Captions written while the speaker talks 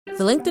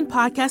The LinkedIn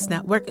Podcast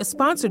Network is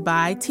sponsored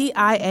by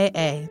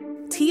TIAA.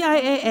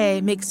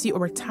 TIAA makes you a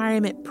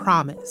retirement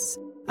promise,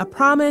 a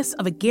promise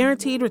of a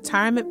guaranteed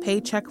retirement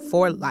paycheck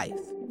for life.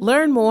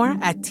 Learn more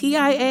at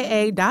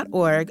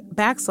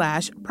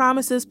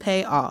TIAA.org/promises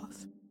pay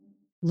off.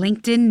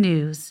 LinkedIn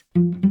News.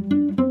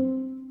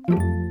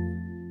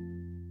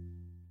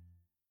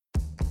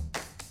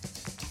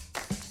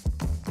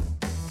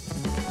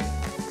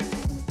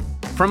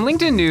 From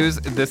LinkedIn News,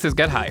 this is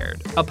Get Hired,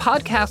 a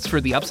podcast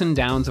for the ups and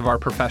downs of our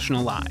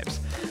professional lives.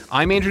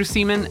 I'm Andrew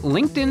Seaman,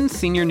 LinkedIn's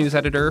senior news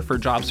editor for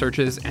job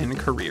searches and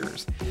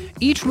careers.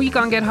 Each week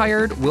on Get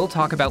Hired, we'll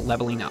talk about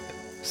leveling up.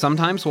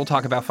 Sometimes we'll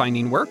talk about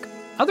finding work.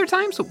 Other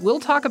times, we'll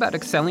talk about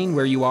excelling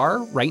where you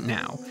are right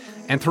now.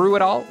 And through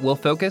it all, we'll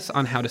focus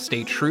on how to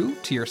stay true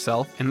to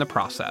yourself in the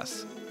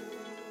process.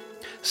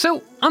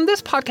 So, on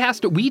this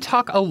podcast, we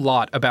talk a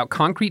lot about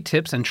concrete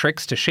tips and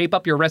tricks to shape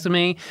up your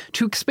resume,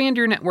 to expand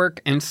your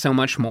network, and so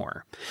much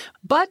more.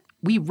 But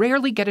we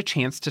rarely get a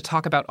chance to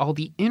talk about all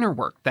the inner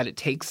work that it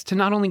takes to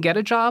not only get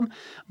a job,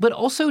 but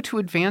also to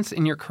advance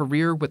in your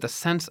career with a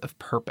sense of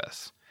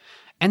purpose.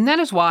 And that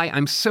is why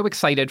I'm so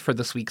excited for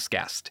this week's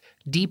guest,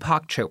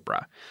 Deepak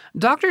Chopra.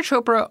 Dr.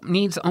 Chopra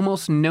needs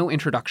almost no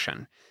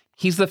introduction.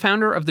 He's the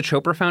founder of the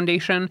Chopra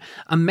Foundation,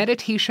 a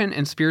meditation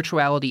and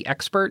spirituality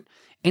expert,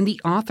 and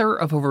the author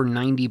of over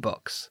 90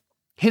 books.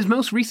 His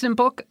most recent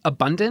book,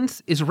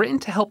 Abundance, is written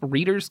to help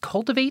readers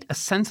cultivate a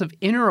sense of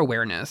inner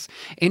awareness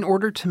in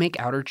order to make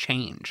outer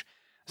change.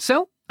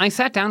 So, I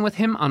sat down with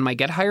him on my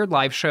Get Hired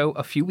live show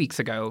a few weeks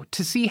ago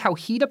to see how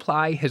he'd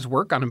apply his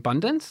work on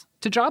abundance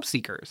to job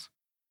seekers.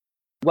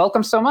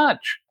 Welcome so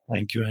much.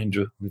 Thank you,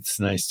 Andrew.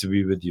 It's nice to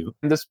be with you.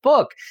 This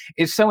book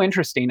is so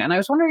interesting, and I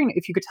was wondering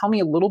if you could tell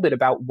me a little bit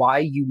about why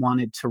you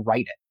wanted to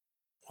write it.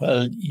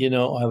 Well,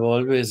 I've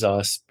always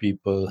asked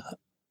people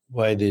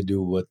why they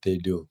do what they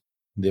do.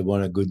 They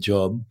want a good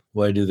job.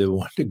 Why do they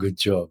want a good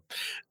job?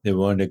 They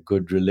want a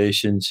good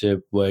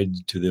relationship. Why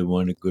do they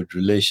want a good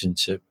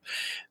relationship?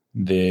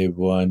 They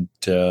want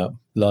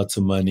lots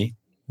of money.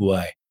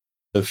 Why?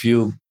 If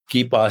you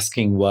keep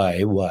asking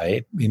why,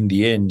 in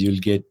the end, you'll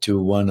get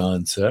to one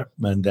answer,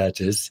 and that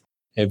is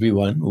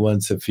everyone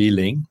wants a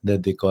feeling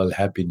that they call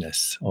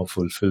happiness or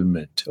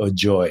fulfillment or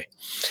joy.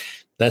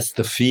 That's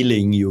the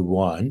feeling you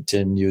want,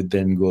 and you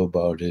then go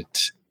about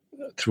it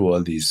through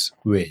all these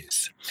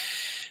ways.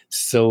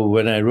 So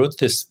when I wrote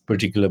this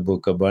particular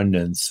book,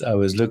 Abundance, I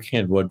was looking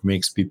at what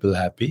makes people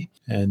happy.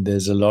 And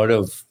there's a lot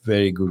of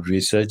very good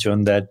research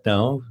on that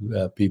now.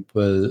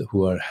 People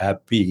who are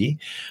happy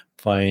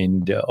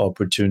find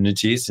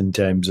opportunities in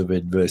times of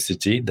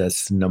adversity.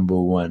 That's number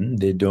one.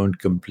 They don't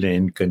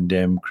complain,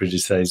 condemn,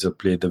 criticize, or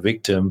play the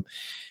victim.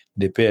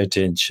 They pay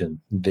attention.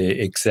 They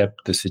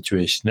accept the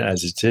situation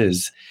as it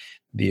is.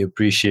 They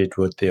appreciate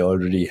what they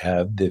already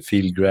have. They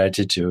feel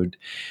gratitude,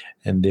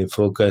 and they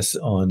focus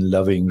on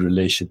loving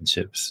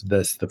relationships.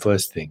 That's the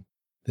first thing.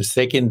 The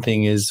second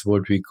thing is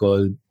what we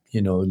call,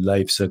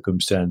 life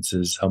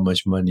circumstances, how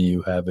much money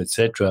you have,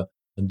 etc.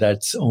 And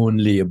that's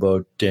only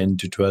about 10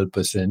 to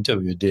 12%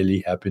 of your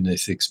daily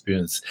happiness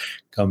experience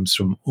comes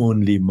from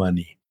only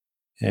money.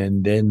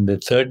 And then the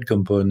third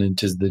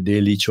component is the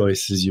daily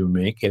choices you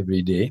make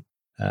every day.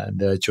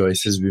 There are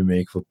choices we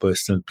make for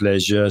personal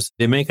pleasures.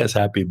 They make us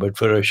happy, but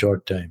for a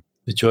short time.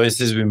 The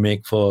choices we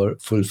make for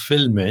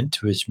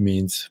fulfillment, which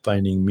means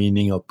finding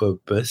meaning or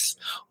purpose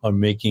or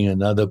making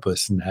another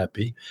person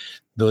happy,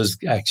 those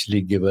actually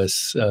give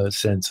us a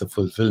sense of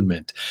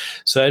fulfillment.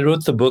 So I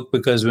wrote the book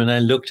because when I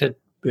looked at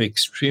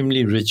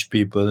extremely rich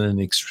people and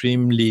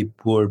extremely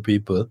poor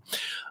people,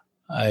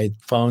 I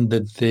found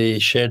that they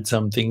shared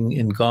something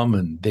in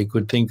common. They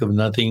could think of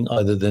nothing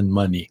other than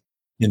money.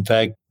 In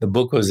fact, the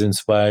book was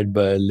inspired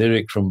by a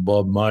lyric from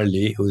Bob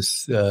Marley, who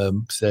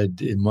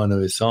said in one of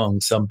his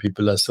songs, "Some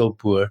people are so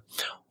poor,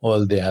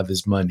 all they have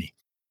is money."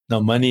 Now,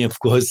 money, of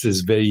course,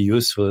 is very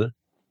useful,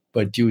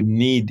 but you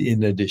need,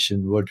 in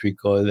addition, what we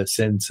call a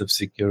sense of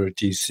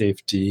security,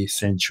 safety,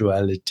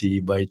 sensuality,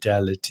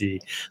 vitality,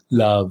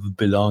 love,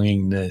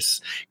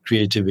 belongingness,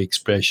 creative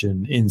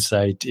expression,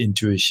 insight,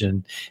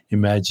 intuition,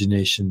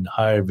 imagination,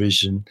 higher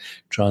vision,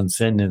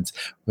 transcendence.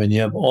 When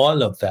you have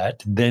all of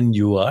that, then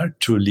you are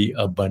truly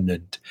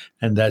abundant.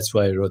 And that's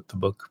why I wrote the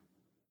book.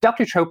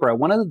 Dr. Chopra,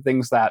 one of the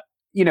things that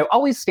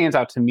always stands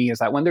out to me is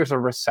that when there's a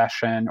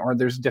recession or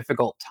there's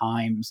difficult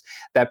times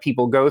that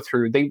people go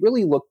through, they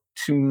really look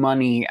to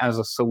money as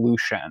a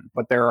solution.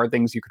 But there are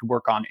things you could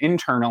work on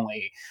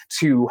internally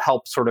to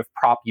help sort of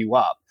prop you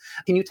up.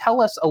 Can you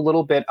tell us a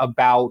little bit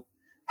about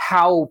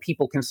how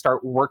people can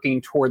start working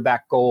toward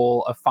that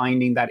goal of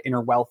finding that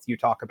inner wealth you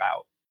talk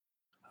about?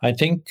 I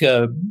think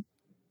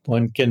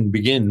one can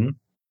begin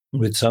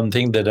with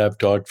something that I've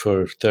taught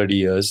for 30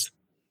 years,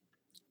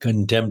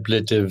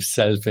 contemplative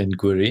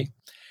self-inquiry,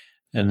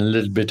 and a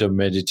little bit of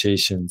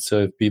meditation. So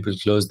if people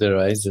close their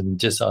eyes and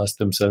just ask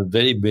themselves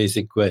very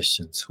basic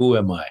questions. Who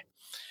am I?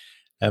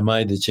 Am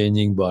I the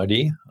changing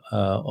body,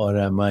 or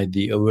am I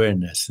the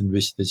awareness in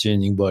which the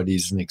changing body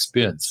is an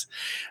experience?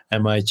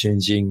 Am I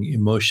changing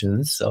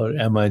emotions, or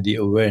am I the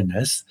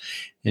awareness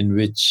in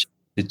which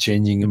the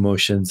changing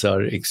emotions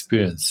are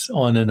experienced,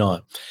 on and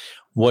on.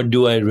 What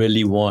do I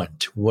really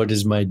want? What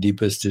is my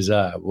deepest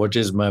desire? What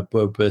is my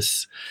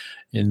purpose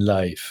in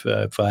life?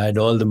 If I had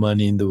all the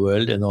money in the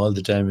world and all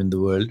the time in the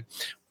world,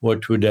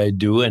 what would I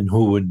do and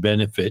who would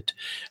benefit?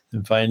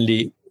 And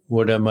finally,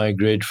 what am I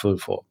grateful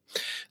for?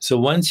 So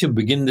once you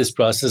begin this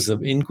process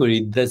of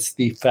inquiry, that's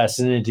the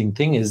fascinating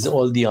thing, is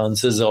all the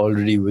answers are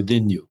already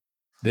within you.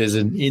 There's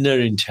an inner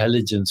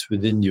intelligence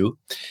within you,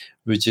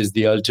 which is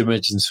the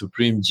ultimate and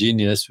supreme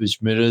genius,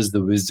 which mirrors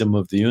the wisdom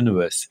of the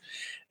universe.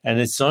 And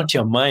it's not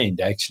your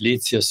mind, actually,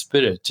 it's your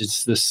spirit.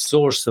 It's the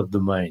source of the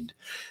mind.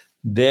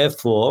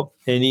 Therefore,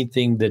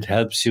 anything that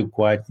helps you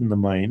quieten the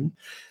mind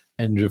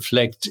and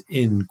reflect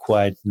in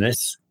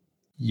quietness,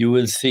 you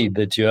will see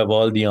that you have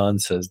all the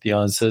answers. The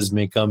answers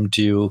may come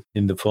to you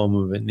in the form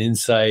of an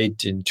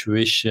insight,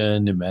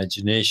 intuition,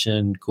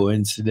 imagination,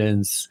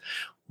 coincidence,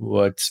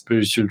 what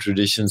spiritual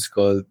traditions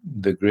call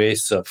the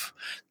grace of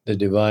the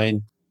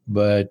divine.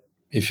 But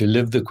if you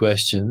live the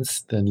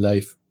questions, then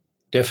life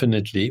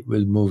definitely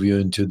will move you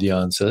into the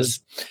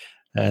answers.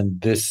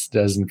 And this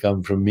doesn't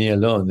come from me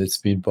alone. It's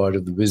been part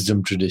of the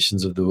wisdom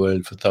traditions of the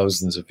world for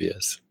thousands of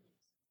years.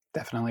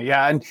 Definitely.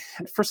 Yeah. And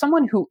for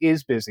someone who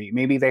is busy,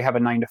 maybe they have a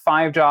 9 to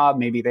 5 job,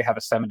 maybe they have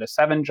a 7 to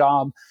 7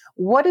 job.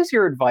 What is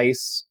your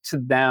advice to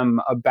them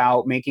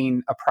about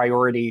making a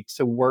priority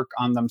to work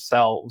on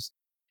themselves?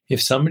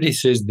 If somebody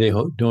says they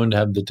don't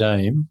have the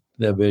time,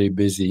 they're very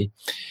busy,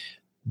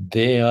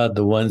 they are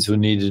the ones who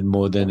need it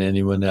more than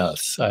anyone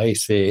else. I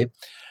say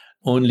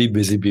only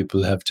busy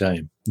people have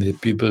time. The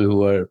people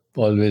who are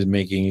always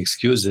making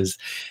excuses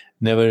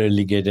never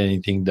really get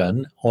anything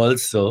done.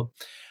 Also,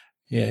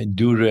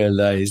 do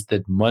realize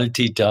that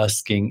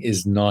multitasking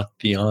is not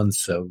the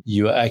answer.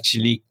 You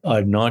actually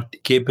are not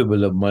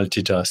capable of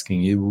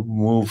multitasking. You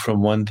move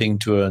from one thing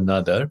to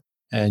another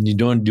and you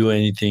don't do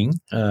anything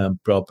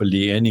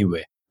properly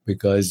anyway,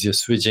 because you're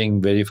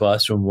switching very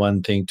fast from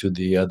one thing to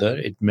the other.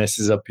 It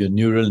messes up your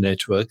neural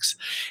networks,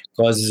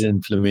 causes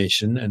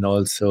inflammation, and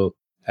also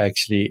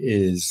actually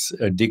is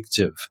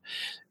addictive.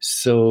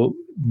 So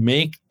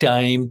make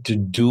time to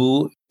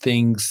do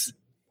things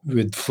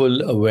with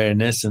full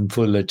awareness and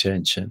full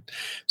attention.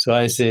 So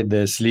I say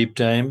there's sleep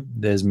time,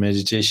 there's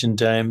meditation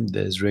time,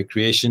 there's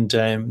recreation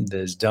time,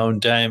 there's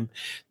downtime,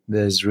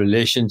 there's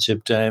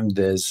relationship time,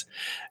 there's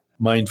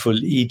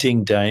mindful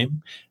eating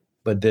time,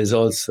 but there's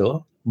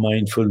also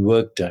mindful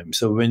work time.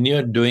 So when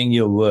you're doing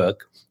your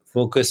work,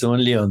 focus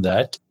only on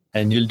that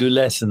and you'll do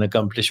less and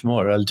accomplish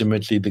more.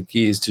 Ultimately, the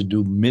key is to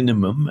do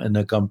minimum and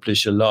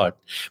accomplish a lot.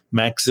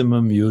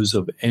 Maximum use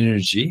of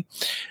energy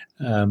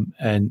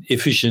and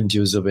efficient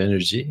use of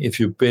energy if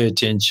you pay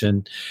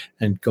attention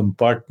and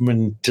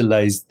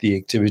compartmentalize the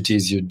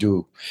activities you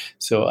do.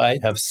 So I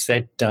have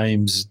set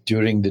times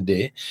during the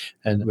day,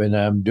 and when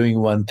I'm doing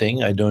one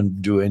thing, I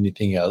don't do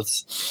anything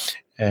else.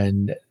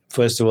 And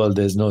first of all,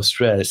 there's no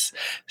stress.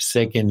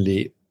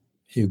 Secondly,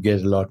 you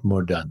get a lot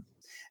more done.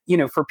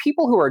 For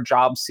people who are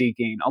job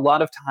seeking, a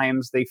lot of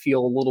times they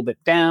feel a little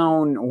bit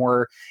down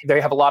or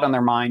they have a lot on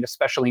their mind,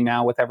 especially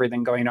now with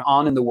everything going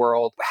on in the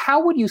world.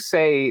 How would you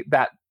say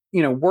that,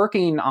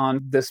 working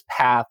on this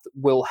path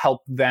will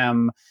help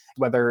them,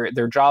 whether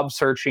they're job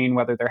searching,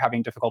 whether they're having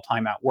a difficult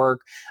time at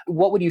work?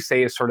 What would you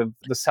say is sort of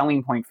the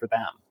selling point for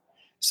them?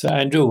 So,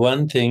 Andrew,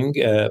 one thing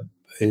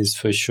is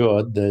for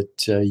sure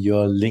that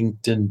your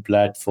LinkedIn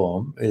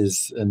platform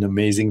is an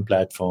amazing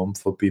platform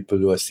for people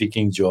who are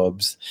seeking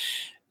jobs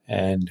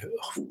and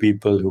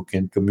people who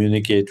can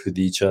communicate with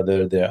each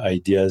other their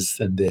ideas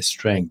and their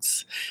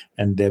strengths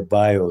and their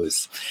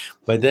bios.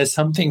 But there's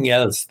something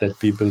else that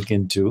people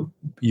can do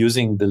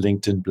using the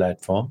LinkedIn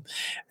platform,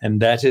 and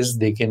that is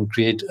they can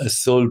create a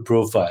soul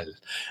profile,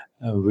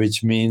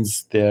 which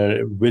means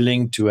they're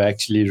willing to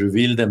actually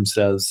reveal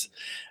themselves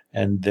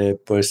and their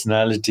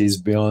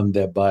personalities beyond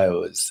their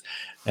bios.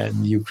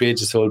 And you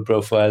create a soul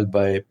profile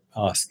by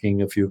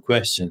asking a few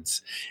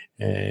questions.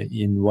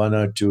 In 1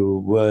 or 2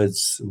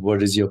 words,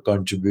 what is your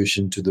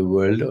contribution to the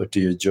world or to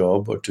your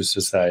job or to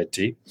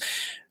society?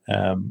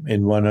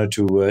 In 1 or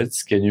 2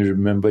 words, can you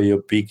remember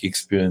your peak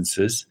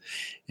experiences?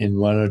 In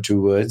 1 or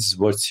 2 words,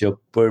 what's your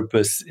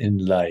purpose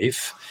in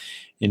life?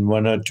 In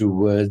 1 or 2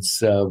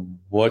 words,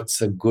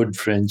 what's a good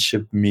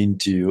friendship mean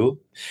to you?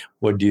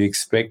 What do you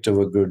expect of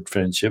a good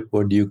friendship?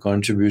 What do you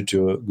contribute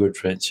to a good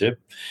friendship?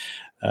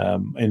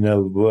 In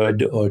a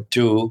word or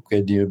two,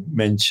 can you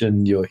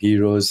mention your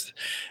heroes,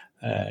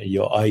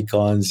 your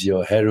icons,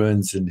 your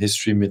heroines in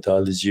history,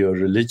 mythology, or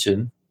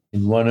religion?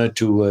 In 1 or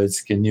 2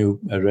 words, can you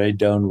write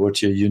down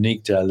what your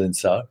unique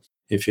talents are?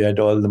 If you had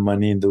all the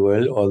money in the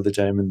world, all the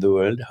time in the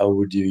world, how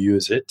would you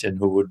use it and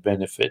who would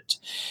benefit?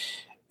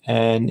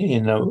 And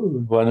in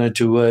 1 or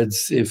 2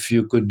 words, if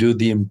you could do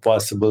the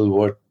impossible,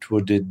 what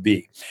would it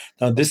be?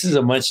 Now, this is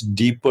a much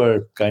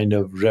deeper kind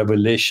of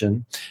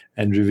revelation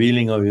and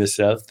revealing of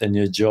yourself than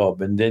your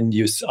job. And then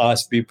you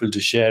ask people to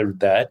share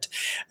that.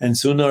 And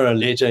sooner or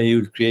later,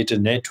 you'll create a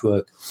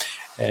network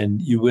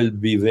and you will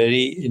be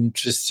very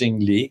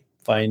interestingly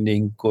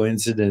finding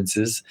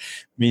coincidences,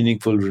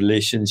 meaningful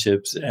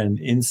relationships, and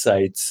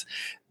insights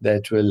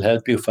that will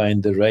help you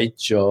find the right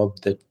job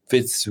that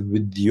fits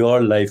with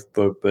your life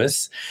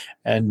purpose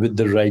and with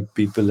the right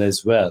people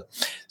as well.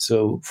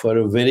 So for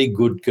a very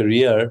good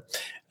career,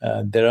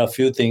 there are a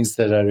few things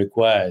that are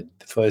required.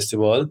 First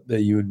of all,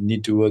 you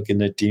need to work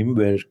in a team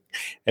where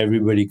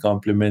everybody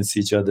complements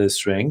each other's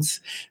strengths.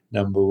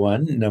 Number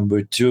one.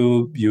 Number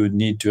two, you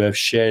need to have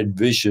shared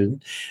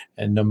vision.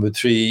 And number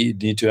three, you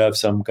need to have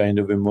some kind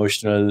of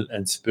emotional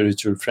and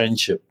spiritual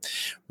friendship.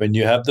 When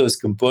you have those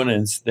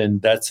components, then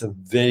that's a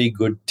very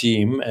good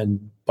team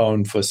and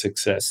bound for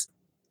success.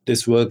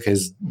 This work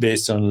is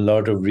based on a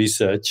lot of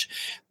research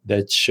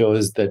that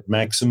shows that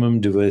maximum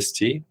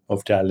diversity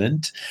of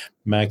talent,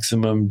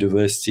 maximum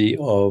diversity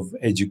of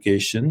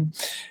education,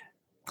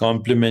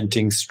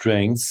 complementing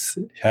strengths,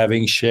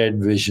 having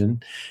shared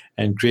vision,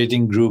 and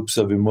creating groups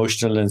of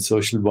emotional and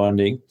social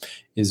bonding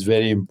is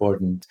very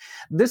important.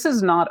 This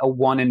is not a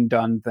one and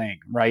done thing,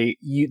 right?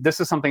 This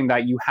is something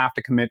that you have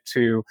to commit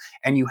to,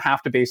 and you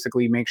have to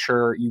basically make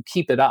sure you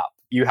keep it up.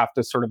 You have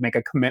to sort of make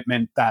a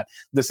commitment that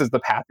this is the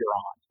path you're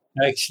on.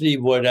 Actually,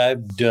 what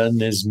I've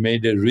done is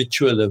made a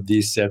ritual of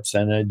these steps,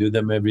 and I do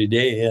them every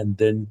day, and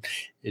then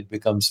it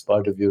becomes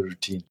part of your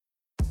routine.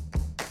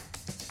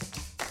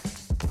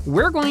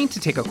 We're going to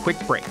take a quick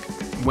break.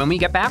 When we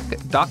get back,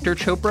 Dr.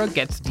 Chopra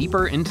gets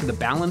deeper into the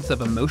balance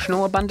of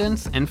emotional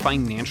abundance and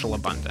financial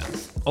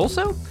abundance.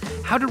 Also,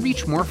 how to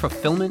reach more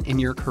fulfillment in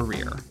your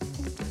career.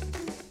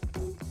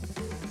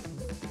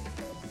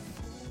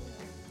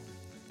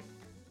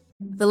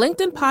 The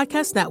LinkedIn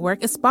Podcast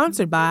Network is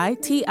sponsored by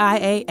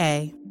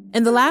TIAA.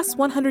 In the last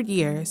 100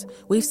 years,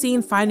 we've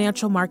seen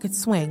financial markets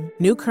swing,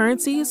 new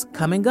currencies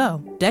come and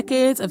go,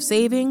 decades of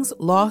savings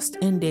lost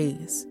in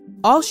days,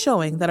 all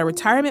showing that a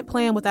retirement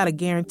plan without a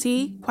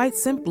guarantee, quite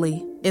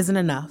simply, isn't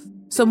enough.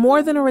 So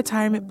more than a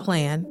retirement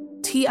plan,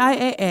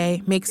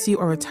 TIAA makes you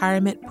a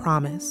retirement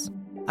promise.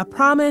 A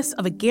promise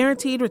of a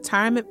guaranteed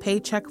retirement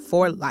paycheck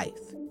for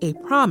life. A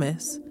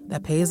promise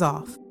that pays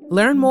off.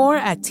 Learn more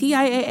at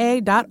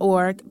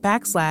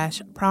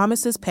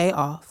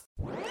TIAA.org/promisespayoff.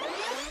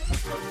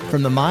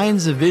 From the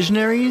minds of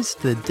visionaries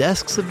to the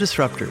desks of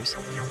disruptors,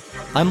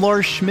 I'm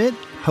Lars Schmidt,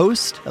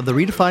 host of the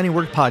Redefining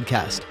Work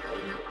podcast.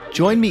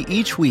 Join me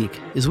each week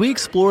as we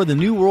explore the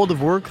new world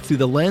of work through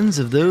the lens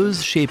of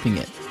those shaping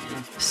it.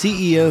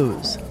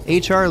 CEOs,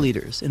 HR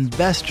leaders,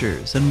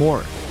 investors, and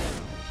more.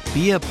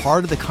 Be a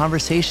part of the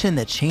conversation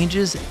that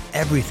changes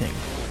everything.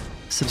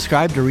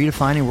 Subscribe to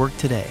Redefining Work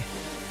today.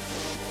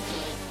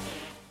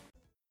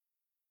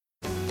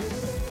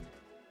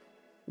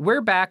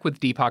 We're back with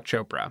Deepak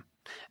Chopra.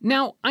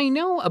 Now, I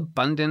know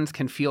abundance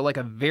can feel like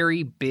a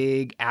very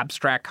big,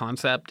 abstract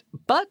concept,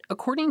 but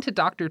according to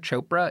Dr.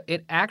 Chopra,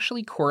 it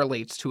actually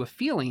correlates to a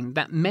feeling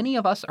that many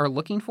of us are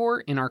looking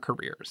for in our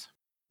careers.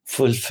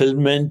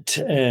 Fulfillment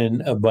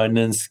and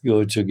abundance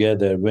go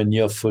together. When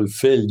you're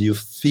fulfilled, you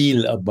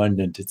feel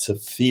abundant. It's a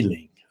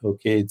feeling,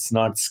 okay? It's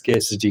not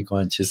scarcity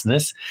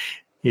consciousness.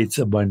 It's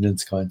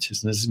abundance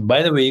consciousness.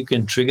 By the way, you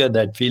can trigger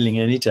that feeling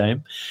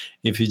anytime.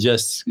 If you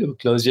just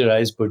close your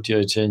eyes, put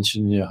your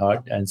attention in your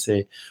heart and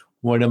say,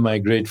 what am I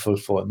grateful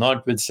for?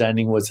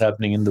 Notwithstanding what's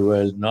happening in the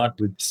world,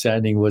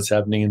 notwithstanding what's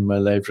happening in my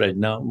life right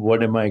now,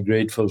 what am I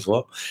grateful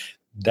for?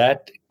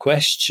 That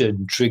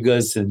question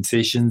triggers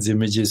sensations,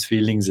 images,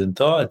 feelings, and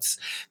thoughts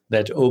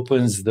that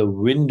opens the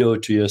window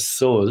to your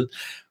soul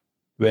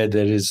where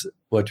there is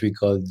what we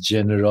call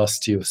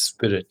generosity of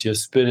spirit. Your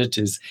spirit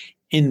is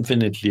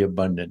infinitely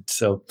abundant.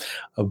 So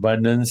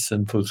abundance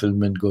and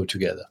fulfillment go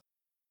together.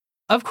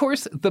 Of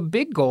course, the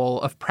big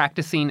goal of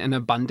practicing an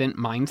abundant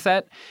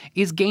mindset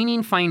is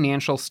gaining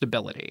financial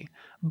stability.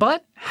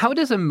 But how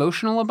does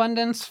emotional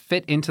abundance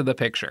fit into the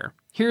picture?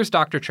 Here's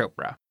Dr.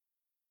 Chopra.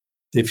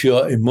 If you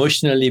are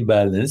emotionally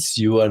balanced,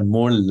 you are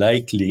more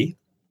likely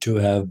to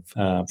have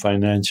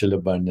financial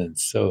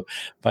abundance. So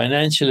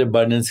financial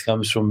abundance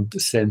comes from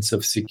the sense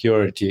of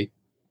security,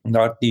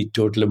 not the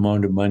total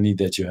amount of money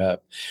that you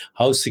have.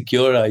 How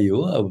secure are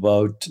you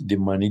about the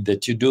money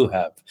that you do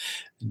have?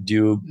 Do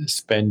you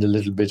spend a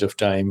little bit of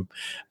time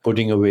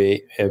putting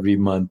away every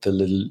month a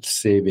little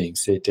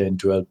savings, say 10,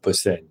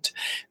 12%?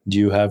 Do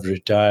you have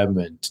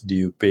retirement? Do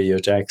you pay your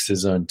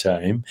taxes on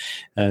time?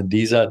 And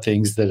these are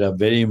things that are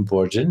very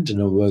important in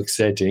a work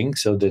setting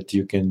so that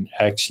you can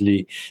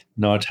actually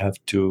not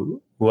have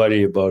to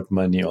worry about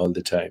money all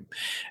the time.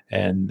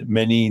 And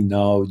many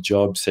now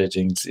job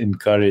settings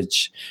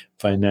encourage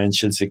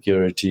financial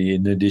security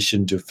in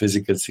addition to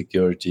physical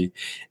security,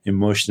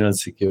 emotional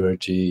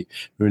security,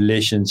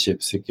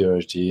 relationship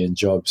security, and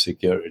job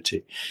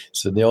security.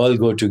 So they all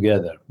go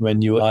together.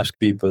 When you ask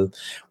people,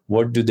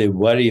 what do they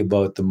worry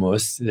about the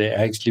most? They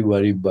actually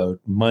worry about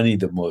money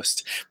the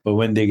most. But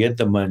when they get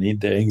the money,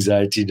 the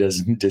anxiety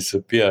doesn't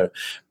disappear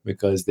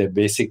because their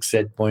basic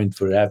set point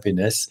for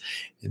happiness,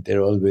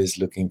 they're always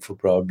looking for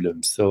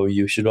problems. So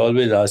you should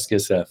always ask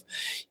yourself,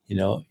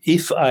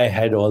 if I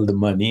had all the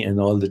money and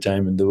all the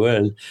time in the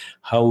world,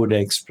 how would I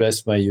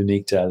express my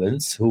unique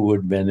talents? Who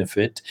would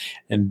benefit?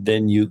 And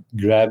then you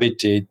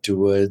gravitate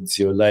towards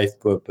your life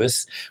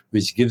purpose,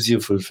 which gives you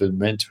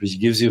fulfillment, which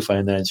gives you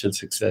financial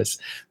success,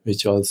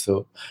 which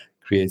also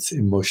creates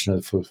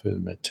emotional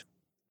fulfillment.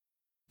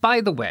 By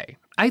the way,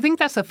 I think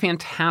that's a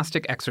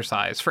fantastic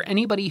exercise for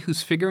anybody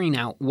who's figuring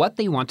out what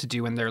they want to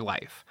do in their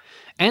life.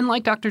 And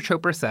like Dr.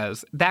 Chopra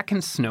says, that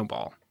can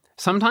snowball.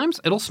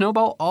 Sometimes it'll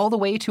snowball all the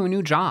way to a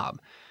new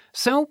job.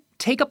 So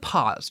take a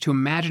pause to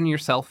imagine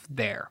yourself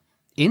there,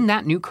 in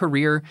that new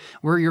career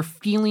where you're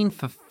feeling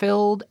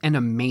fulfilled and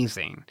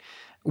amazing.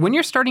 When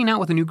you're starting out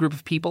with a new group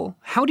of people,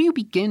 how do you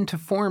begin to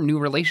form new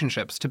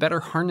relationships to better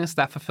harness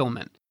that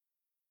fulfillment?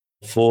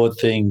 4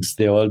 things,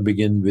 they all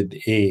begin with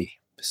A.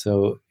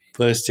 So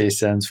first A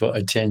stands for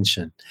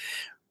attention.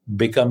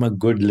 Become a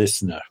good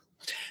listener.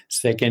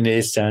 Second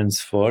A stands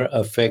for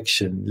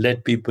affection.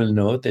 Let people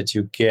know that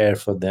you care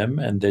for them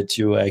and that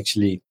you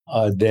actually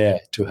are there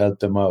to help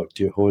them out.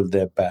 You hold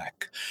their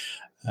back.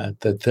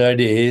 The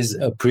third A is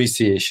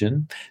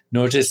appreciation.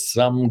 Notice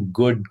some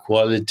good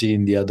quality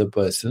in the other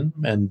person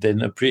and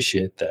then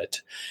appreciate that.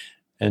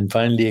 And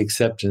finally,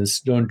 acceptance.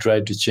 Don't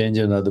try to change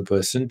another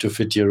person to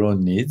fit your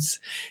own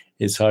needs.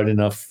 It's hard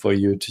enough for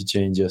you to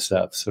change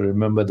yourself. So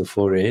remember the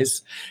 4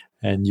 A's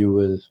and you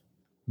will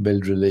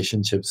build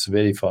relationships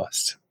very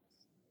fast.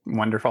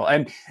 Wonderful.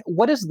 And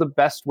what is the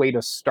best way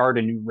to start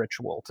a new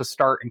ritual, to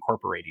start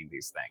incorporating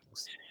these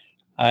things?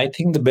 I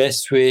think the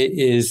best way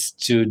is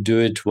to do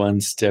it one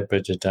step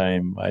at a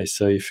time.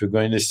 So if you're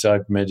going to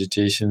start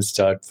meditation,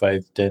 start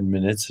 5-10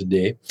 minutes a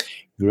day.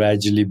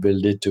 Gradually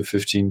build it to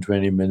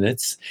 15-20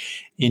 minutes.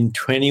 In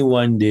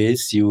 21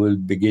 days, you will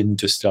begin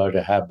to start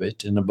a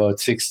habit. In about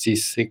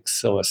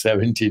 66 or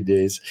 70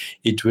 days,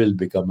 it will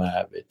become a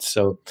habit.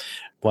 So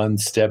one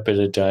step at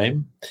a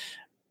time.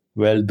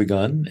 Well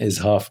begun is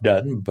half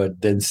done,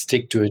 but then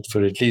stick to it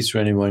for at least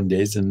 21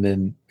 days, and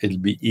then it'll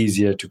be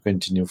easier to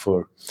continue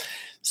for,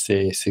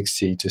 say,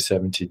 60 to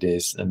 70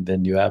 days, and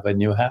then you have a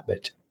new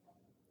habit.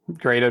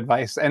 Great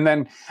advice. And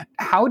then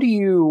how do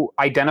you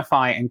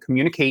identify and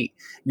communicate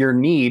your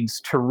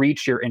needs to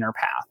reach your inner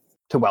path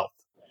to wealth?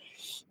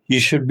 You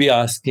should be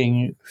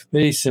asking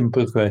very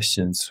simple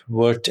questions.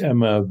 What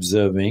am I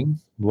observing?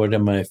 What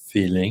am I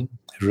feeling?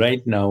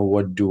 Right now,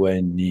 what do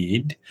I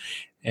need?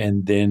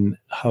 And then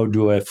how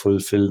do I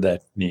fulfill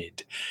that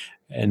need?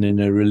 And in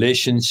a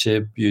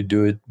relationship, you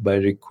do it by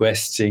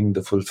requesting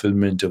the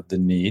fulfillment of the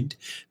need,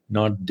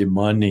 not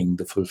demanding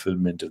the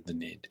fulfillment of the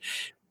need.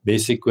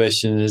 Basic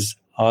question is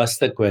ask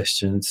the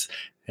questions,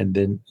 and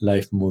then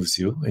life moves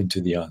you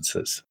into the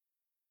answers.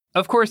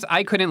 Of course,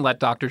 I couldn't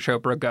let Dr.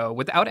 Chopra go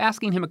without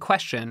asking him a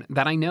question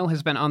that I know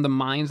has been on the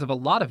minds of a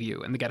lot of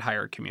you in the Get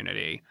Hired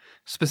community.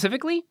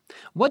 Specifically,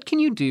 what can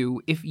you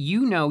do if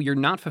you know you're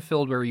not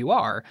fulfilled where you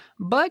are,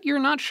 but you're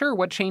not sure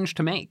what change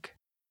to make?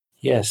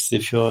 Yes,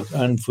 if you're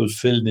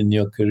unfulfilled in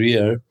your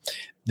career,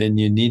 then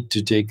you need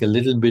to take a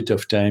little bit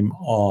of time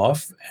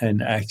off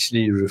and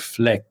actually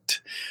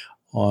reflect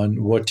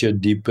on what your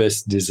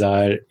deepest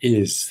desire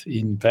is.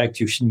 In fact,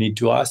 you should need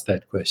to ask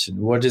that question.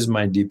 What is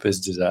my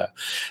deepest desire?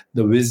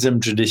 The wisdom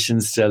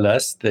traditions tell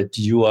us that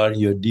you are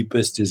your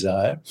deepest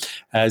desire.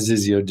 As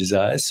is your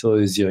desire, so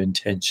is your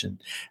intention.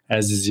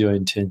 As is your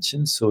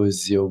intention, so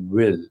is your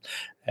will.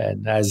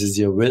 And as is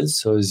your will,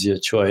 so is your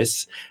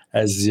choice.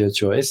 As is your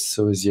choice,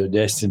 so is your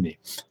destiny.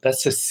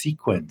 That's a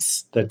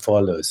sequence that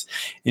follows.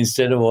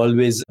 Instead of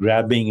always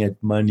grabbing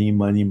at money,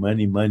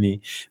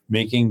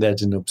 making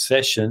that an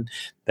obsession,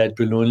 that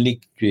will only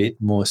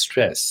create more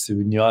stress. So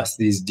when you ask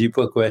these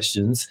deeper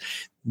questions,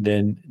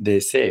 then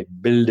they say,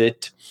 build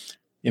it,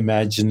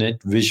 imagine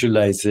it,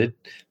 visualize it,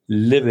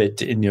 live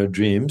it in your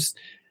dreams,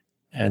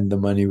 and the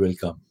money will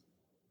come.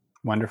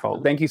 Wonderful.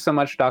 Thank you so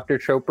much, Dr.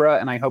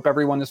 Chopra, and I hope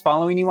everyone is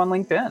following you on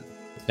LinkedIn.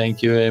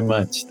 Thank you very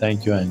much.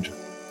 Thank you, Andrew.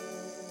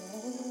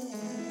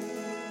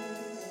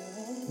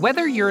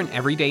 Whether you're an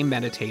everyday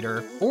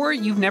meditator or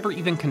you've never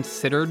even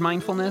considered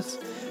mindfulness,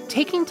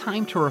 taking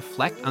time to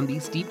reflect on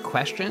these deep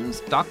questions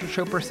Dr.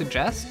 Chopra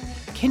suggests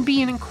can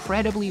be an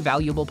incredibly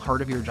valuable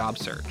part of your job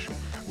search.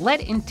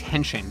 Let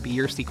intention be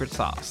your secret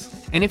sauce.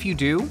 And if you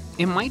do,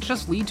 it might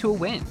just lead to a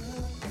win.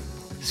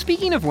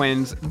 Speaking of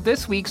wins,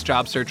 this week's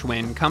job search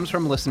win comes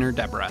from listener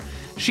Deborah.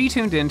 She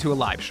tuned in to a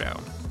live show.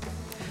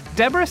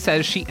 Deborah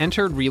says she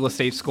entered real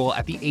estate school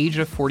at the age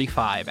of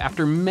 45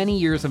 after many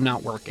years of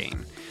not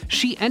working.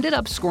 She ended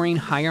up scoring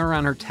higher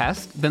on her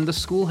test than the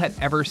school had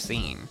ever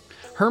seen.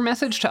 Her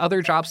message to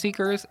other job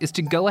seekers is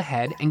to go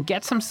ahead and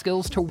get some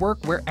skills to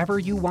work wherever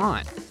you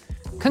want.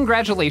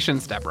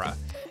 Congratulations, Deborah.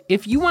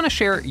 If you want to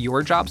share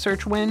your job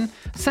search win,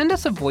 send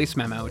us a voice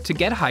memo to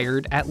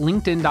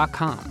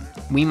gethired@linkedin.com.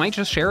 We might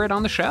just share it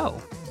on the show.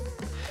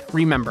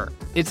 Remember,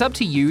 it's up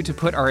to you to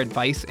put our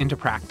advice into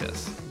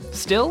practice.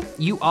 Still,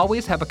 you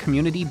always have a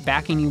community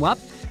backing you up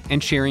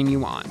and cheering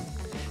you on.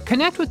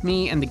 Connect with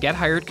me and the Get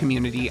Hired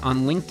community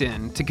on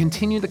LinkedIn to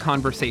continue the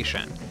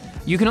conversation.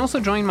 You can also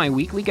join my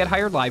weekly Get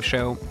Hired live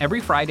show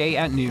every Friday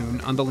at noon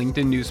on the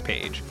LinkedIn news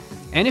page.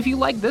 And if you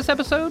like this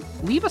episode,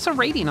 leave us a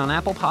rating on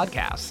Apple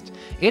Podcasts.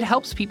 It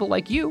helps people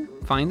like you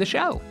find the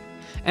show.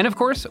 And of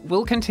course,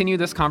 we'll continue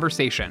this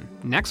conversation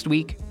next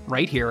week,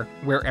 right here,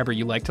 wherever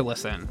you like to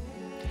listen.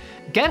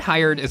 Get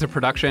Hired is a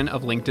production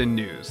of LinkedIn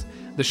News.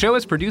 The show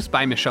is produced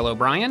by Michelle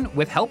O'Brien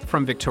with help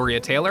from Victoria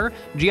Taylor,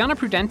 Gianna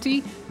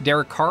Prudenti,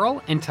 Derek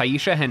Carl, and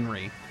Taisha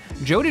Henry.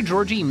 Joe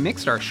DeGiorgi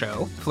mixed our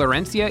show.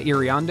 Florencia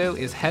Iriondo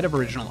is head of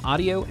original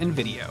audio and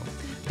video.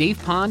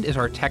 Dave Pond is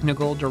our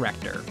technical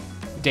director.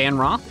 Dan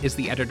Roth is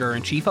the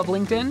editor-in-chief of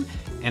LinkedIn,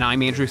 and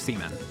I'm Andrew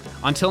Seaman.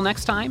 Until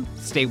next time,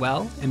 stay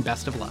well and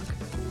best of luck.